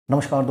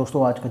नमस्कार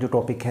दोस्तों, आज का जो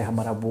टॉपिक है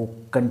हमारा वो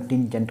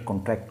कंटिंजेंट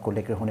कॉन्ट्रैक्ट को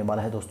लेकर होने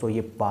वाला है। दोस्तों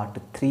ये part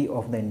 3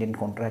 of the Indian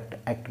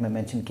contract act में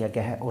मेंशन किया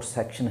गया है और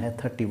सेक्शन है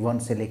 31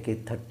 से लेके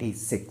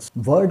 36।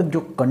 वर्ड जो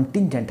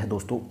कंटिंजेंट है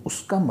दोस्तों,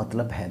 उसका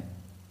मतलब है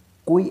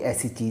कोई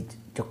ऐसी चीज़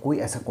या कोई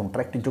ऐसा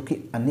कॉन्ट्रैक्ट जो कि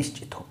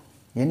अनिश्चित हो,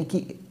 यानी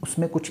कि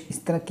उसमें कुछ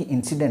इस तरह की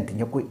इंसिडेंट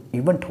या कोई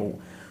इवेंट हो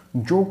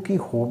जो कि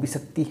हो भी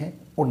सकती है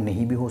और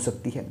नहीं भी हो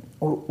सकती है,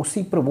 और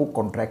उसी पर वो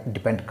कॉन्ट्रैक्ट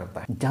डिपेंड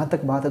करता है। जहाँ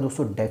तक बात है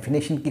दोस्तों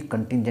डेफिनेशन की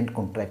कंटिंजेंट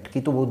कॉन्ट्रैक्ट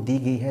की, तो वो दी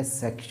गई है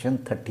section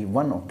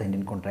 31 of the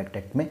Indian contract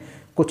act में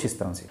कुछ इस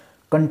तरह से।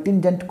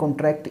 Contingent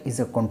contract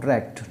is a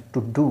contract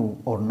to do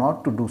और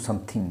not to do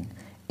something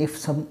if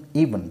some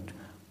event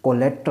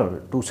collateral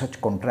to such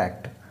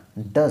contract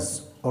does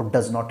और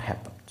डज नॉट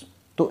हैपन।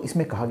 तो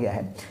इसमें कहा गया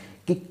है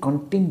कि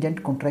कंटिंजेंट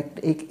कॉन्ट्रैक्ट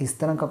एक इस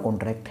तरह का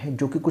कॉन्ट्रैक्ट है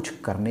जो कि कुछ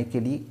करने के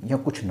लिए या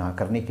कुछ ना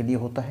करने के लिए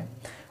होता है,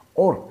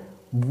 और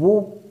वो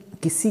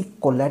किसी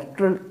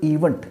कोलेटरल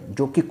इवेंट,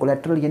 जो कि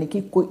कोलेटरल यानी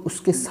कि कोई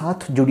उसके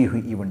साथ जुड़ी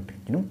हुई इवेंट,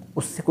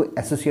 उससे कोई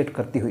एसोसिएट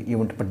करती हुई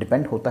इवेंट पर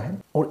डिपेंड होता है।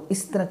 और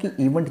इस तरह की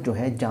इवेंट जो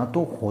है या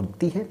तो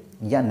होती है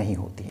या नहीं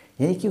होती है,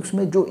 यानी कि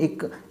उसमें जो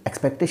एक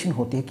एक्सपेक्टेशन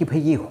होती है कि भाई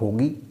ये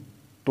होगी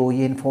तो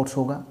ये इन्फोर्स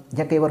होगा,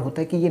 या कई बार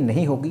होता है कि ये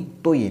नहीं होगी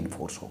तो ये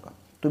इन्फोर्स होगा।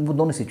 तो वो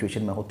दोनों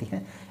सिचुएशन में होती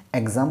हैं।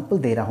 एग्जाम्पल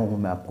दे रहा हूँ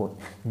मैं आपको।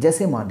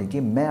 जैसे मान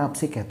लीजिए मैं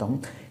आपसे कहता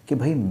हूँ कि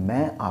भाई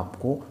मैं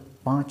आपको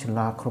 5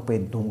 लाख रुपए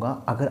दूंगा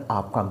अगर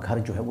आपका घर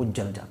जो है वो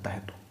जल जाता है।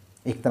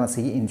 तो एक तरह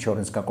से ये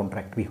इंश्योरेंस का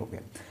कॉन्ट्रैक्ट भी हो गया,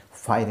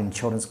 फायर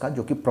इंश्योरेंस का,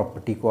 जो कि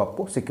प्रॉपर्टी को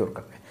आपको सिक्योर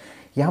करना है।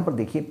 यहाँ पर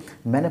देखिए,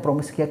 मैंने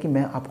प्रॉमिस किया कि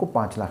मैं आपको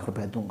 5 लाख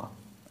रुपए दूंगा।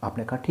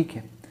 आपने कहा ठीक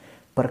है,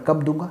 पर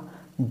कब दूंगा?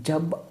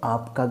 जब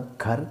आपका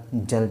घर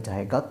जल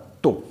जाएगा।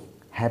 तो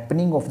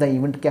हैपनिंग ऑफ द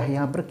इवेंट क्या है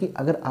यहाँ पर कि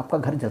अगर आपका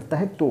घर जलता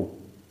है तो,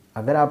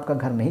 अगर आपका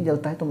घर नहीं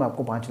जलता है तो मैं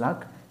आपको 5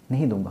 लाख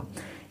नहीं दूंगा।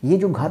 ये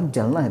जो घर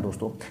जलना है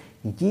दोस्तों,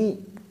 ये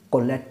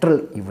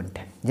कोलेटरल इवेंट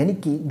है, यानी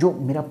कि जो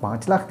मेरा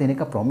 5 लाख देने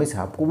का प्रॉमिस है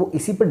आपको, वो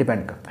इसी पर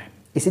डिपेंड करता है।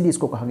 इसीलिए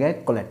इसको कहा गया है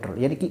कोलेटरल,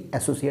 यानी कि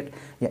एसोसिएट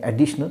या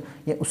एडिशनल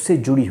या उससे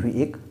जुड़ी हुई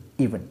एक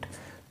इवेंट।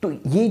 तो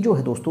ये जो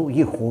है दोस्तों,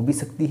 ये हो भी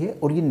सकती है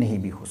और ये नहीं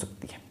भी हो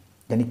सकती है।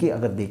 यानी कि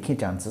अगर देखें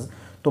चांसेस,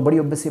 तो बड़ी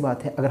ऑब्वियस सी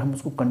बात है, अगर हम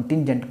उसको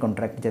कंटिंजेंट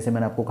कॉन्ट्रैक्ट, जैसे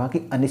मैंने आपको कहा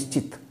कि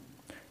अनिश्चित,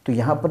 तो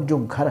यहाँ पर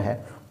जो घर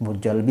है वो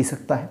जल भी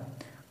सकता है,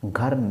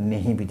 घर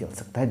नहीं भी जल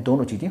सकता है,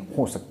 दोनों चीज़ें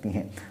हो सकती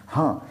हैं।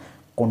 हाँ,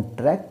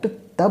 कॉन्ट्रैक्ट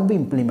तब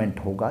इम्प्लीमेंट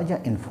होगा या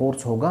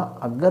इन्फोर्स होगा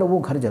अगर वो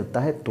घर जलता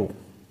है, तो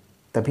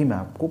तभी मैं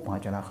आपको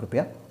 5 लाख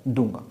रुपया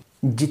दूंगा।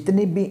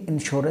 जितने भी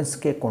इंश्योरेंस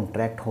के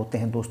कॉन्ट्रैक्ट होते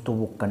हैं दोस्तों,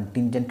 वो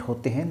कंटिंजेंट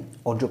होते हैं,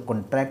 और जो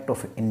कॉन्ट्रैक्ट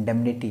ऑफ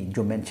इंडेमनिटी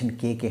जो मेंशन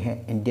किए गए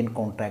हैं इंडियन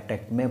कॉन्ट्रैक्ट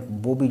एक्ट में,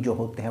 वो भी जो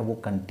होते हैं वो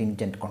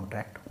कंटिंजेंट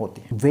कॉन्ट्रैक्ट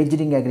होते हैं।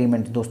 वेजरिंग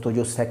एग्रीमेंट दोस्तों,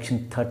 जो section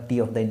 30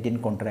 of the Indian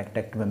contract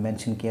act में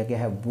मेंशन किया गया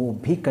है, वो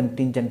भी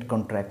कंटिंजेंट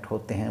कॉन्ट्रैक्ट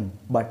होते हैं,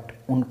 बट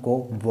उनको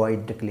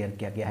वॉइड डिक्लेयर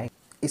किया गया है।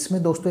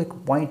 इसमें दोस्तों एक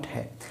पॉइंट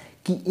है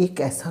कि एक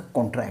ऐसा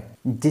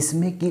कॉन्ट्रैक्ट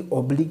जिसमें कि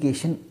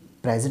ऑब्लिगेशन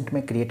प्रेजेंट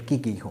में क्रिएट की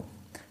गई हो,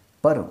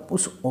 पर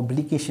उस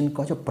ऑब्लिगेशन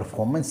का जो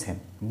परफॉर्मेंस है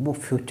वो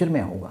फ्यूचर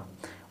में होगा,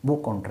 वो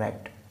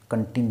कॉन्ट्रैक्ट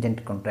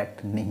कंटिंजेंट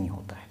कॉन्ट्रैक्ट नहीं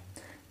होता है।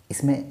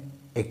 इसमें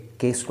एक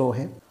केस लॉ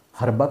है,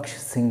 हरबख्श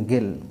सिंह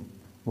गिल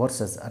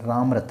वर्सेस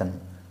रतन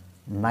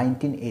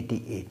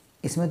 1988।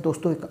 इसमें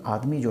दोस्तों एक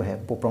आदमी जो है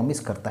वो प्रॉमिस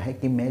करता है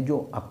कि मैं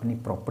जो अपनी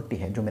प्रॉपर्टी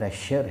है, जो मेरा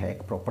शेयर है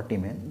एक प्रॉपर्टी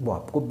में, वो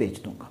आपको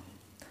बेच दूंगा।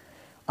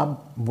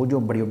 अब वो जो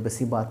बड़ी ऑब्वियस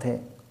सी बात है,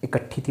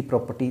 इकट्ठी थी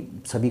प्रॉपर्टी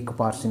सभी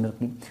पार्टनर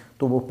की,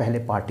 तो वो पहले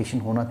पार्टीशन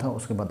होना था,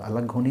 उसके बाद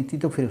अलग होनी थी,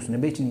 तो फिर उसने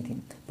बेचनी थी,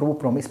 पर वो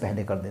प्रॉमिस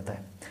पहले कर देता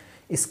है।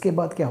 इसके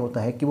बाद क्या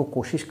होता है कि वो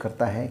कोशिश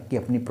करता है कि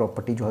अपनी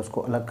प्रॉपर्टी जो है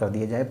उसको अलग कर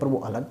दिया जाए, पर वो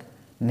अलग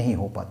नहीं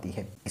हो पाती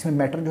है। इसमें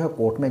मैटर जो है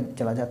कोर्ट में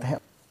चला जाता है,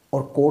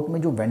 और कोर्ट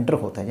में जो वेंडर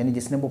होता है, यानी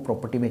जिसने वो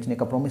प्रॉपर्टी बेचने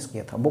का प्रॉमिस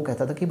किया था, वो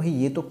कहता था कि भाई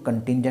ये तो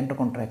कंटिंजेंट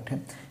कॉन्ट्रैक्ट है,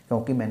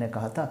 क्योंकि मैंने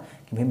कहा था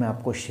कि भाई मैं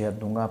आपको शेयर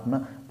दूंगा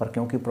अपना, पर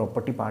क्योंकि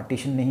प्रॉपर्टी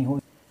पार्टीशन नहीं हुई,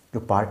 जो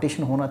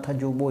पार्टीशन होना था,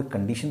 जो वो एक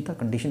कंडीशन था,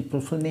 कंडीशन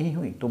फुलफिल नहीं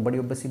हुई, तो बड़ी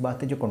ऑब्वियस सी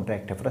बात है जो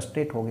कॉन्ट्रैक्ट है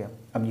फ्रस्ट्रेट हो गया,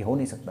 अब ये हो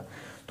नहीं सकता।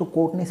 तो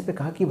कोर्ट ने इस पे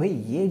कहा कि भाई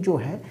ये जो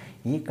है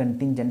ये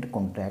कंटिंजेंट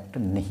कॉन्ट्रैक्ट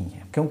नहीं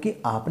है, क्योंकि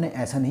आपने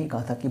ऐसा नहीं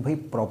कहा था कि भाई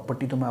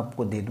प्रॉपर्टी तो मैं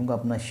आपको दे दूंगा,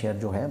 अपना शेयर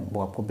जो है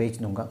वो आपको बेच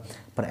दूंगा,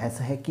 पर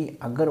ऐसा है कि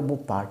अगर वो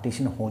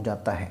पार्टीशन हो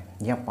जाता है,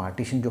 या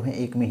पार्टीशन जो है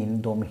 1 महीने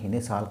 2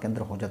 महीने साल के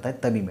अंदर हो जाता है,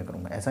 तभी मैं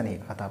करूँगा, ऐसा नहीं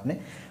कहा था आपने।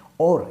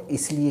 और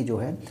इसलिए जो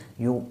है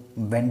जो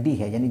वेंडी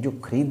है, यानी जो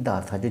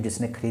खरीददार था, जो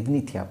जिसने खरीदनी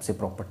थी आपसे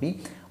प्रॉपर्टी,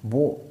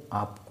 वो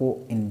आपको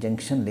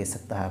इंजंक्शन ले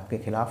सकता है आपके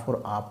खिलाफ,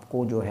 और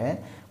आपको जो है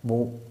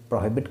वो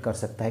प्रोहिबिट कर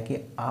सकता है कि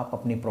आप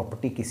अपनी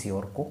प्रॉपर्टी किसी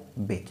और को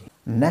बेचें।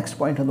 नेक्स्ट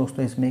पॉइंट है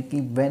दोस्तों इसमें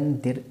कि when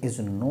there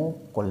is no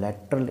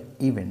collateral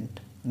event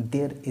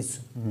there is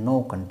no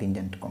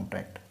contingent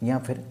contract, या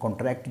फिर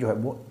कॉन्ट्रैक्ट जो है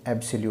वो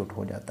एब्सोल्यूट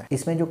हो जाता है।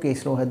 इसमें जो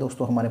केस लॉ है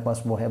दोस्तों हमारे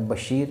पास, वो है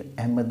Bashir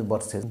Ahmad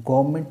versus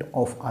government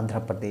of Andhra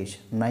Pradesh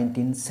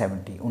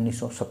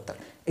 1970।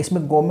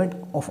 इसमें गवर्नमेंट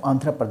ऑफ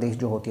आंध्र प्रदेश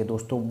जो होती है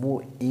दोस्तों,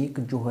 वो एक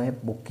जो है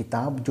वो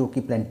किताब जो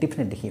कि प्लेंटिफ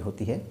ने लिखी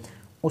होती है,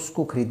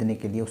 उसको खरीदने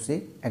के लिए उससे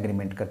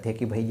एग्रीमेंट करते हैं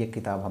कि भाई ये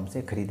किताब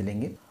हमसे खरीद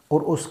लेंगे,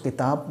 और उस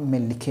किताब में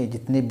लिखे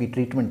जितने भी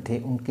ट्रीटमेंट थे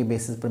उनके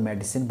बेसिस पर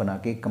मेडिसिन बना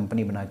के,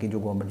 कंपनी बना के जो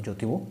गवर्नमेंट जो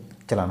थी वो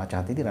चलाना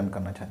चाहती थी, रन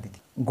करना चाहती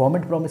थी।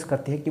 गवर्नमेंट प्रॉमिस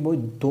करती है कि वो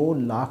 2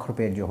 लाख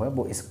रुपए जो है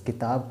वो इस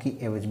किताब की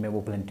एवज में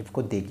वो प्लेंटिफ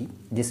को देगी,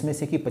 जिसमें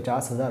से कि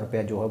 50,000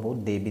 रुपया जो है वो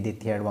दे भी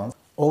देती है एडवांस,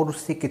 और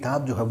उससे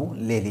किताब जो है वो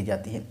ले ली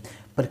जाती है।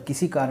 पर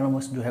किसी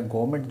कारणवश जो है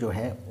गवर्नमेंट जो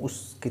है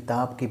उस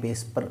किताब के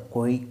बेस पर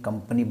कोई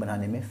कंपनी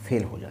बनाने में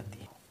फेल हो जाती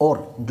है,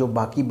 और जो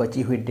बाकी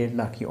बची हुई 1.5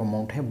 लाख की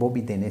अमाउंट है वो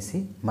भी देने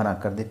से मना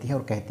कर देती है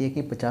और कहती है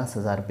कि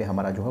 50,000 रुपये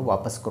हमारा जो है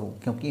वापस करो,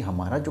 क्योंकि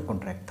हमारा जो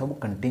कॉन्ट्रैक्ट था वो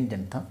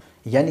कंटिंजेंट था,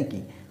 यानी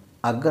कि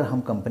अगर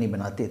हम कंपनी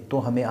बनाते तो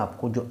हमें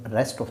आपको जो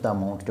रेस्ट ऑफ द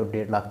अमाउंट जो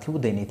 1.5 लाख थी वो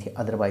देनी थी,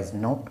 अदरवाइज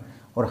नॉट,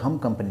 और हम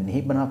कंपनी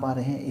नहीं बना पा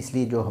रहे हैं,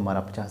 इसलिए जो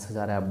हमारा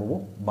 50,000 है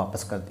वो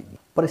वापस कर दीजिए।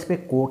 पर इस पर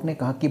कोर्ट ने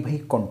कहा कि भाई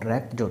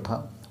कॉन्ट्रैक्ट जो था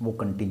वो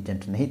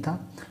कंटिंजेंट नहीं था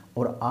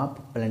और आप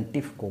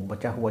प्लेंटिफ को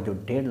बचा हुआ जो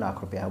 1.5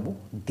 लाख रुपया है वो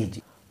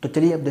दीजिए। तो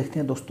चलिए अब देखते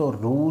हैं दोस्तों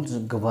rules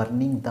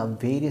governing the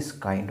various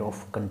kind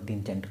of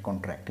contingent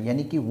contract,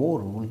 यानी कि वो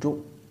रूल जो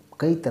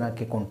कई तरह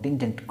के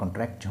कंटिंजेंट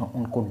कॉन्ट्रैक्ट जो हैं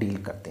उनको डील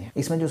करते हैं।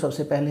 इसमें जो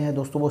सबसे पहले है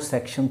दोस्तों वो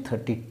section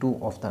 32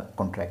 of the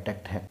contract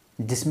act है,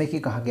 जिसमें कि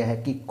कहा गया है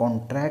कि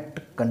contract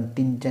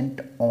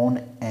contingent on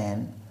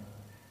an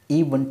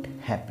event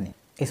happening.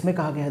 इसमें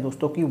कहा गया है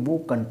दोस्तों कि वो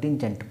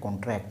कंटिंजेंट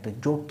कॉन्ट्रैक्ट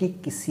जो कि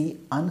किसी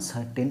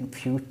अनसर्टेन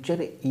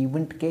फ्यूचर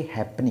इवेंट के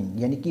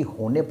हैपनिंग यानी कि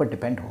होने पर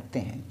डिपेंड होते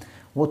हैं,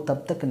 वो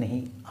तब तक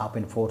नहीं आप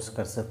इन्फोर्स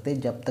कर सकते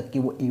जब तक कि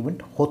वो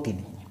इवेंट होती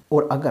नहीं है।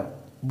 और अगर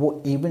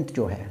वो इवेंट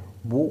जो है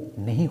वो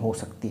नहीं हो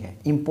सकती है,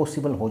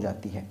 इम्पॉसिबल हो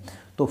जाती है,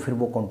 तो फिर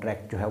वो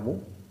कॉन्ट्रैक्ट जो है वो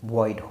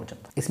वॉइड हो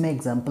जाता है। इसमें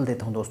एग्जांपल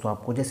देता हूँ दोस्तों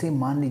आपको, जैसे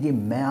मान लीजिए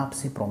मैं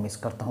आपसे प्रॉमिस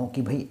करता हूँ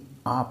कि भाई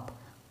आप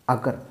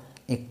अगर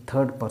एक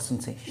थर्ड पर्सन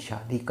से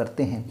शादी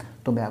करते हैं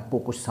तो मैं आपको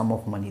कुछ सम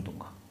ऑफ मनी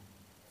दूंगा,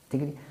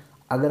 ठीक है जी।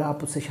 अगर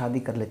आप उससे शादी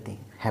कर लेते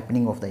हैं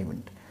हैपनिंग ऑफ द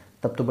इवेंट,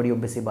 तब तो बड़ी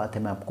ऑब्वियस सी बात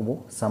है मैं आपको वो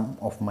सम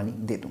ऑफ मनी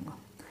दे दूंगा।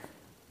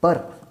 पर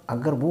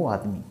अगर वो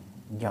आदमी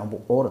या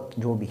वो औरत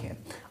जो भी है,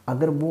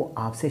 अगर वो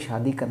आपसे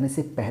शादी करने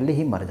से पहले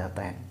ही मर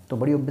जाता है तो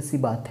बड़ी ऑब्वियस सी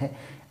बात है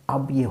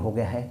अब ये हो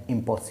गया है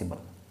इम्पॉसिबल,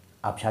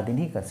 आप शादी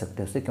नहीं कर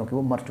सकते उससे क्योंकि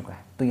वो मर चुका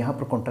है, तो यहाँ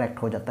पर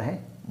कॉन्ट्रैक्ट हो जाता है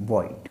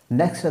वॉइड।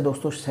 नेक्स्ट है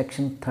दोस्तों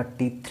सेक्शन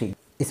 33।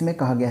 इसमें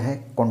कहा गया है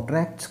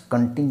contracts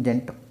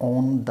contingent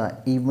on the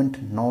event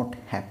not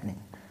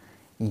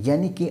happening,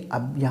 यानी कि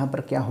अब यहाँ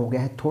पर क्या हो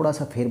गया है, थोड़ा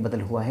सा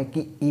फेरबदल हुआ है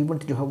कि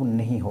इवेंट जो है वो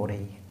नहीं हो रही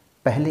है,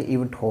 पहले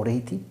इवेंट हो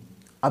रही थी,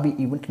 अभी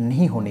इवेंट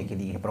नहीं होने के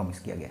लिए प्रॉमिस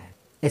किया गया है।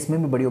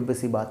 इसमें भी बड़ी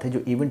ऑब्वियस सी बात है जो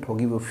इवेंट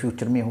होगी वो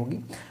फ्यूचर में होगी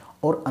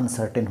और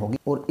अनसर्टेन होगी,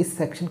 और इस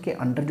सेक्शन के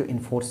अंडर जो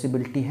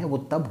इन्फोर्सिबिलिटी है वो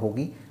तब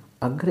होगी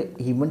अगर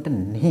इवेंट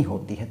नहीं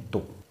होती है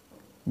तो।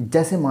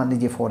 जैसे मान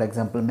लीजिए फॉर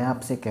एग्जांपल मैं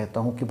आपसे कहता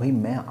हूँ कि भाई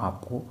मैं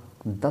आपको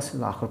 10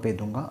 लाख रुपए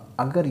दूंगा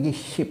अगर ये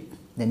शिप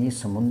यानी ये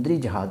समुद्री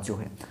जहाज़ जो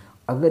है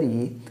अगर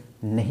ये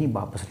नहीं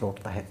वापस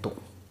लौटता है तो।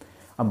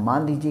 अब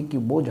मान लीजिए कि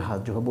वो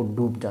जहाज़ जो है वो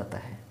डूब जाता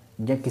है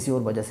या किसी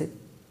और वजह से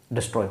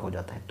डिस्ट्रॉय हो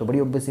जाता है, तो बड़ी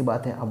ऑब्वियस सी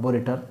बात है अब वो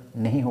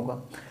रिटर्न नहीं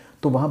होगा,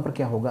 तो वहाँ पर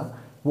क्या होगा,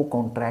 वो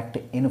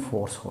कॉन्ट्रैक्ट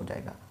इनफोर्स हो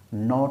जाएगा,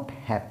 नॉट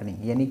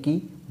हैपनिंग, यानी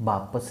कि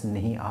वापस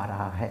नहीं आ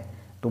रहा है,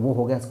 तो वो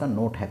हो गया इसका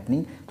नॉट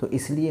हैपनिंग। तो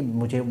इसलिए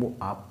मुझे वो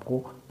आपको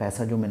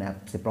पैसा जो मैंने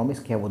आपसे प्रॉमिस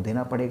किया वो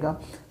देना पड़ेगा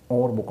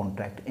और वो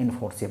कॉन्ट्रैक्ट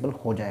इनफोर्सेबल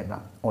हो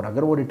जाएगा। और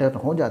अगर वो रिटर्न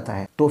हो जाता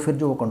है तो फिर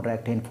जो वो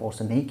कॉन्ट्रैक्ट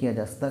इनफोर्स नहीं किया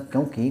जा सकता,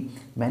 क्योंकि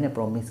मैंने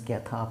प्रॉमिस किया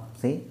था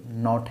आपसे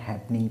नॉट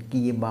हैपनिंग कि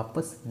ये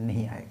वापस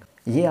नहीं आएगा।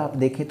 ये आप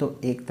देखें तो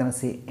एक तरह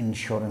से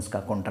इंश्योरेंस का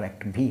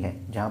कॉन्ट्रैक्ट भी है,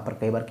 जहाँ पर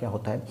कई बार क्या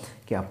होता है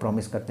कि आप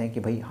प्रॉमिस करते हैं कि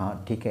भाई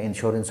हाँ ठीक है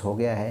इंश्योरेंस हो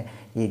गया है,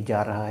 ये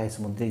जा रहा है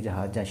समुद्री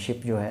जहाज या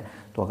शिप जो है,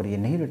 तो अगर ये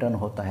नहीं रिटर्न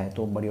होता है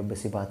तो बड़ी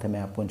ऑब्वियस सी बात है मैं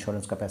आपको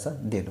इंश्योरेंस का पैसा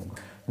दे दूंगा।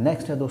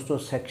 नेक्स्ट है दोस्तों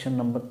section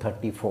number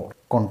 34,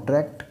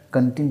 contract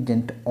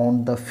contingent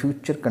on the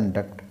future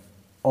conduct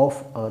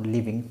of a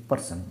living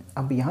person.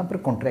 अब यहाँ पर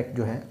कॉन्ट्रैक्ट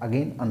जो है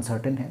अगेन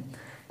अनसर्टेन है,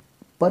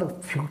 पर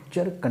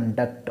future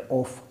conduct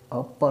of a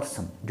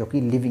person जो कि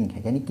लिविंग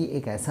है, यानी कि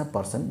एक ऐसा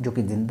पर्सन जो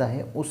कि जिंदा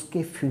है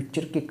उसके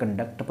फ्यूचर के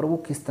कंडक्ट पर वो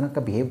किस तरह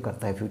का बिहेव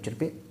करता है फ्यूचर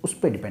पे, उस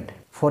पर डिपेंड है।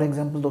 फॉर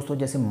एग्जांपल दोस्तों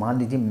जैसे मान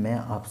लीजिए मैं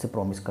आपसे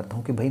प्रॉमिस करता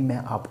हूँ कि भाई मैं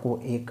आपको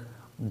एक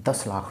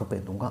 10 लाख रुपए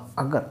दूंगा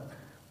अगर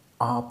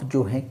आप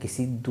जो है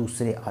किसी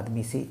दूसरे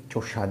आदमी से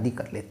जो शादी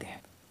कर लेते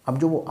हैं। अब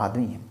जो वो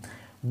आदमी है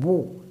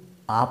वो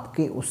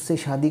आपके उससे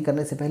शादी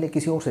करने से पहले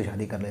किसी और से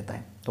शादी कर लेता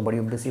है, तो बड़ी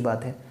ऑब्वियस सी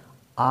बात है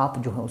आप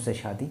जो है उससे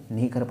शादी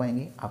नहीं कर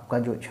पाएंगे, आपका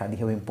जो शादी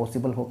है वो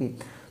इम्पॉसिबल होगी।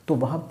 तो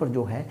वहाँ पर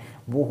जो है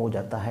वो हो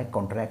जाता है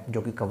कॉन्ट्रैक्ट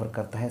जो कि कवर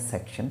करता है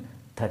सेक्शन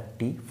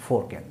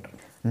 34 के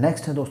अंडर।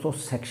 नेक्स्ट है दोस्तों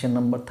section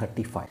number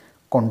 35,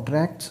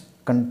 contracts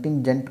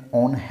contingent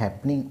on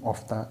happening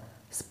of the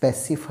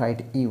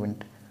specified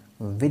event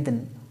with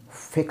in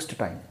fixed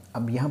time.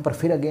 अब यहाँ पर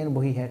फिर अगेन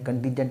वही है,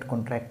 कंटिंजेंट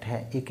कॉन्ट्रैक्ट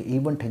है, एक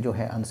इवेंट है जो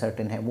है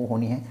अनसर्टेन है वो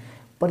होनी है,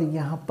 पर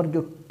यहाँ पर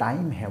जो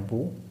टाइम है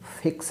वो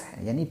फिक्स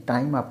है, यानी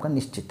टाइम आपका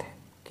निश्चित है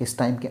कि इस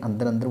टाइम के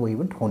अंदर अंदर वो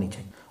इवेंट होनी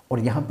चाहिए। और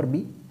यहाँ पर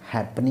भी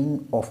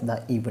हैपनिंग ऑफ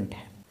द इवेंट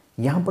है।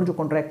 यहाँ पर जो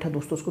कॉन्ट्रैक्ट है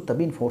दोस्तों उसको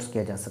तभी इन्फोर्स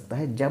किया जा सकता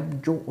है जब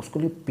जो उसको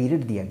लिए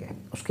पीरियड दिया गया है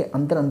उसके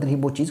अंदर अंदर ही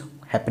वो चीज़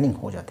हैपनिंग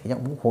हो जाती है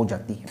या वो हो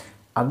जाती है।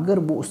 अगर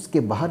वो उसके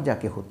बाहर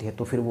जाके होती है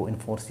तो फिर वो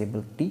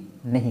इन्फोर्सेबिलिटी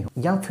नहीं हो,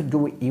 या फिर जो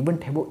वो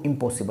इवेंट है वो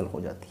इम्पॉसिबल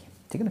हो जाती है।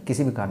 ठीक है ना,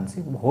 किसी भी कारण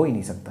से वो हो ही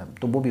नहीं सकता,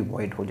 तो वो भी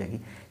वॉइड हो जाएगी।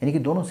 यानी कि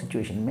दोनों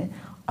सिचुएशन में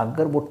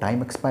अगर वो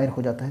टाइम एक्सपायर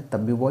हो जाता है तब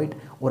भी वॉइड,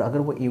 और अगर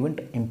वो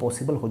इवेंट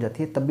इम्पॉसिबल हो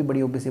जाती है तब भी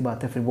बड़ी ऑब्वियस सी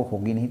बात है फिर वो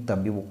होगी नहीं, तब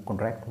भी वो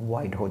कॉन्ट्रैक्ट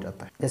वॉइड हो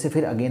जाता है। जैसे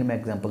फिर अगेन मैं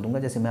एग्जांपल दूंगा,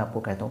 जैसे मैं आपको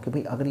कहता हूँ कि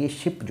भाई अगर ये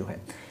शिप जो है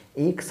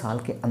 1 साल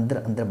के अंदर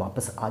अंदर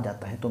वापस आ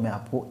जाता है तो मैं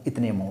आपको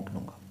इतने अमाउंट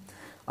दूंगा।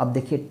 अब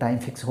देखिए टाइम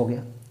फिक्स हो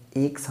गया,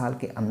 1 साल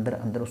के अंदर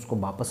अंदर उसको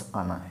वापस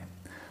आना है।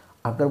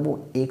 अगर वो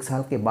 1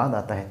 साल के बाद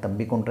आता है तब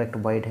भी कॉन्ट्रैक्ट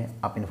वाइड है,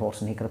 आप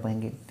इन्फोर्स नहीं कर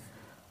पाएंगे।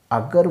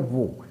 अगर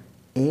वो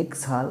 1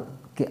 साल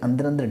के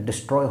अंदर अंदर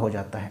डिस्ट्रॉय हो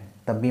जाता है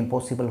तब भी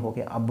इम्पॉसिबल हो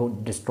गया। अब वो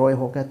डिस्ट्रॉय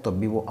हो गया तब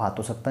भी वो आ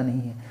तो सकता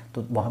नहीं है,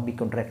 तो वहाँ भी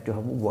कॉन्ट्रैक्ट जो है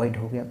वो वॉइड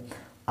हो गया।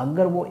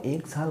 अगर वो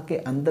 1 साल के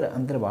अंदर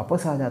अंदर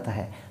वापस आ जाता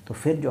है तो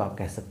फिर जो आप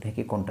कह सकते हैं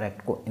कि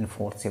कॉन्ट्रैक्ट को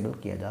इन्फोर्सेबल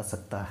किया जा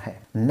सकता है।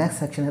 नेक्स्ट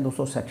सेक्शन है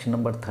दोस्तों section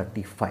number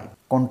 35,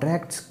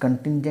 contracts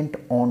contingent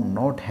on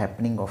not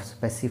happening of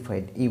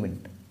specified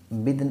event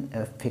with in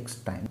a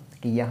fix time.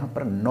 कि यहाँ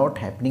पर नॉट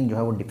हैपनिंग जो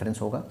है वो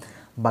डिफरेंस होगा,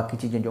 बाकी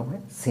चीज़ें जो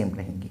हैं सेम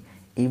रहेंगी।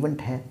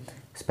 इवेंट है,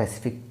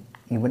 स्पेसिफिक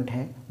इवेंट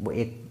है, वो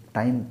एक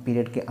टाइम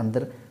पीरियड के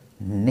अंदर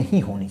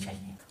नहीं होनी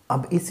चाहिए।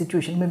 अब इस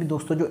सिचुएशन में भी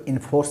दोस्तों जो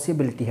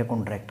इन्फोर्सेबिलिटी है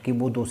कॉन्ट्रैक्ट की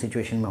वो 2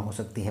 सिचुएशन में हो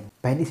सकती है।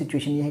 पहली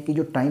सिचुएशन ये है कि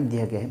जो टाइम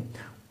दिया गया है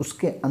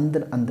उसके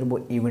अंदर अंदर वो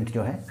इवेंट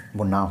जो है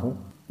वो ना हो।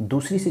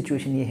 दूसरी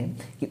सिचुएशन ये है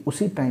कि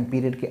उसी टाइम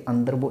पीरियड के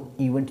अंदर वो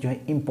इवेंट जो है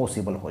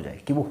इम्पॉसिबल हो जाए,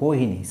 कि वो हो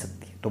ही नहीं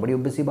सकती, तो बड़ी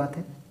ऑब्वियस सी बात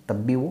है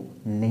तब भी वो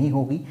नहीं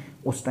होगी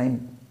उस टाइम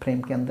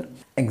फ्रेम के अंदर।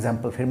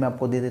 एग्जाम्पल फिर मैं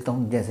आपको दे देता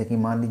हूँ, जैसे कि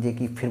मान लीजिए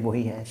कि फिर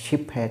वही है,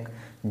 शिप है,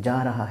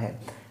 जा रहा है,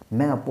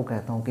 मैं आपको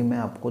कहता हूँ कि मैं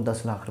आपको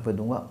 10 लाख रुपए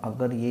दूंगा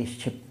अगर ये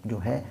शिप जो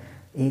है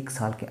 1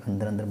 साल के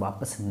अंदर अंदर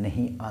वापस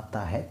नहीं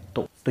आता है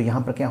तो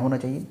यहाँ पर क्या होना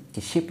चाहिए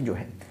कि शिप जो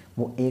है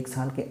वो 1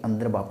 साल के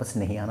अंदर वापस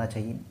नहीं आना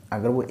चाहिए।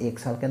 अगर वो 1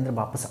 साल के अंदर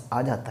वापस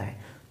आ जाता है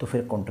तो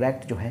फिर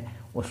कॉन्ट्रैक्ट जो है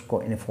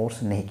उसको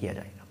इन्फोर्स नहीं किया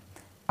जाएगा।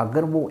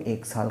 अगर वो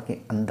 1 साल के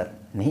अंदर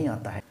नहीं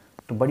आता है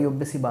तो बड़ी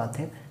ऑब्वियस सी बात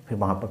है फिर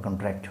वहाँ पर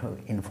कॉन्ट्रैक्ट जो है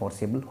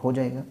इन्फोर्सेबल हो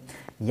जाएगा।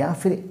 या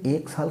फिर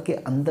 1 साल के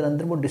अंदर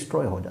अंदर वो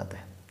डिस्ट्रॉय हो जाता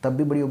है तब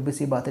भी बड़ी ऑब्वियस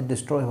सी बात है,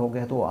 डिस्ट्रॉय हो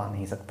गया तो वो आ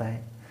नहीं सकता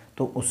है,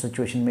 तो उस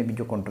सिचुएशन में भी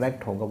जो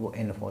कॉन्ट्रैक्ट होगा वो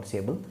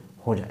इन्फोर्सेबल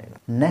हो जाएगा।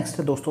 नेक्स्ट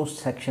है दोस्तों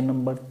section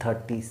number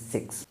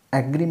 36,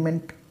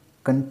 agreement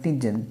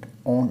contingent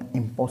on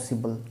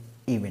impossible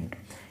event.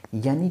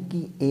 यानी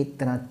कि एक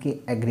तरह के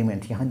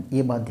एग्रीमेंट, यहाँ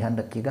ये बात ध्यान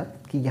रखिएगा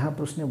कि यहाँ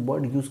पर उसने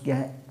वर्ड यूज़ किया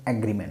है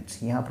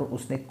एग्रीमेंट्स, यहाँ पर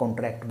उसने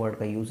कॉन्ट्रैक्ट वर्ड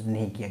का यूज़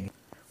नहीं किया गया।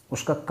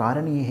 उसका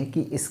कारण ये है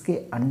कि इसके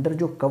अंडर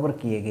जो कवर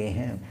किए गए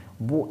हैं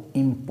वो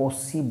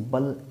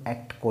इम्पॉसिबल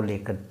एक्ट को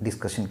लेकर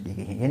डिस्कशन की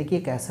गई है। यानी कि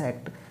एक ऐसा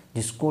एक्ट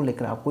जिसको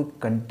लेकर आप कोई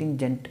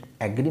कंटिंजेंट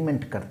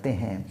एग्रीमेंट करते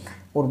हैं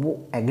और वो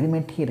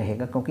एग्रीमेंट ही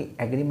रहेगा, क्योंकि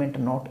agreement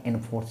not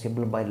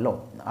enforceable by law.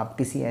 आप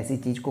किसी ऐसी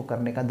चीज़ को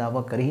करने का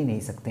दावा कर ही नहीं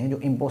सकते हैं जो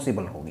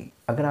इम्पॉसिबल होगी।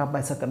 अगर आप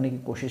ऐसा करने की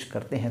कोशिश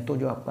करते हैं तो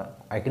जो आपका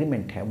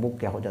एग्रीमेंट है वो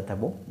क्या हो जाता है,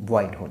 वो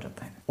वॉइड हो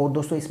जाता है। और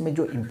दोस्तों इसमें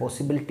जो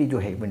इम्पॉसिबिलिटी जो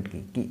है इवेंट की,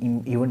 कि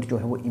इवेंट जो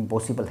है वो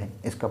इम्पॉसिबल है,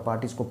 इसका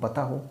पार्टीज को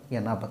पता हो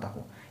या ना पता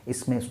हो,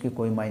 इसमें उसकी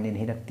कोई मायने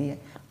नहीं रखती है।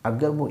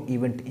 अगर वो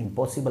इवेंट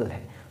इम्पॉसिबल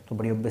है तो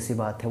बड़ी ऑब्वियस सी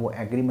बात है वो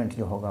एग्रीमेंट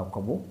जो होगा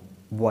आपका वो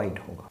वॉइड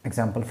होगा।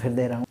 एग्जाम्पल फिर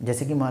दे रहा हूँ,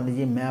 जैसे कि मान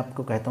लीजिए मैं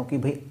आपको कहता हूँ कि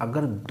भाई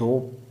अगर 2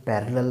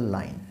 पैरेलल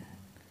लाइन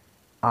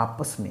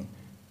आपस में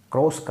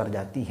क्रॉस कर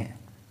जाती हैं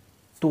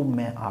तो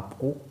मैं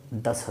आपको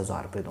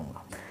 10,000 रुपये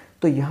दूंगा।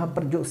 तो यहाँ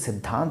पर जो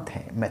सिद्धांत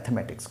है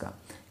मैथमेटिक्स का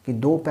कि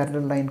 2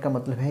 पैरेलल लाइन का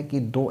मतलब है कि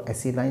 2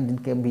 ऐसी लाइन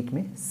जिनके बीच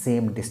में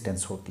सेम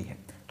डिस्टेंस होती है।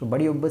 तो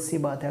बड़ी ऑब्वियस सी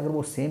बात है अगर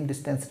वो सेम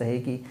डिस्टेंस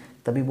रहेगी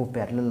तभी वो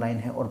पैरेलल लाइन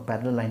है, और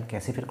पैरेलल लाइन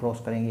कैसे फिर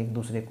क्रॉस करेंगे एक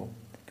दूसरे को,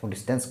 क्यों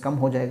डिस्टेंस कम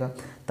हो जाएगा,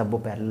 तब वो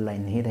पैरेलल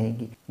लाइन नहीं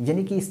रहेगी।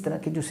 यानी कि इस तरह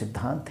के जो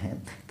सिद्धांत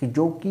हैं कि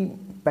जो कि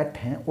पेट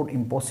हैं और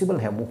इम्पॉसिबल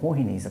है वो हो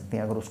ही नहीं सकते,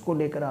 अगर उसको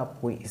लेकर आप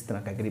कोई इस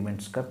तरह का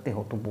एग्रीमेंट्स करते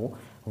हो तो वो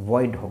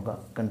वॉइड होगा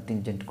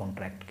कंटिंजेंट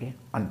कॉन्ट्रैक्ट के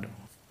अंडर।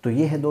 तो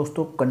ये है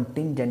दोस्तों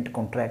कंटिंजेंट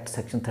कॉन्ट्रैक्ट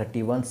सेक्शन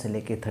 31 से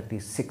लेके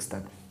 36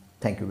 तक।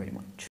 Thank you very much.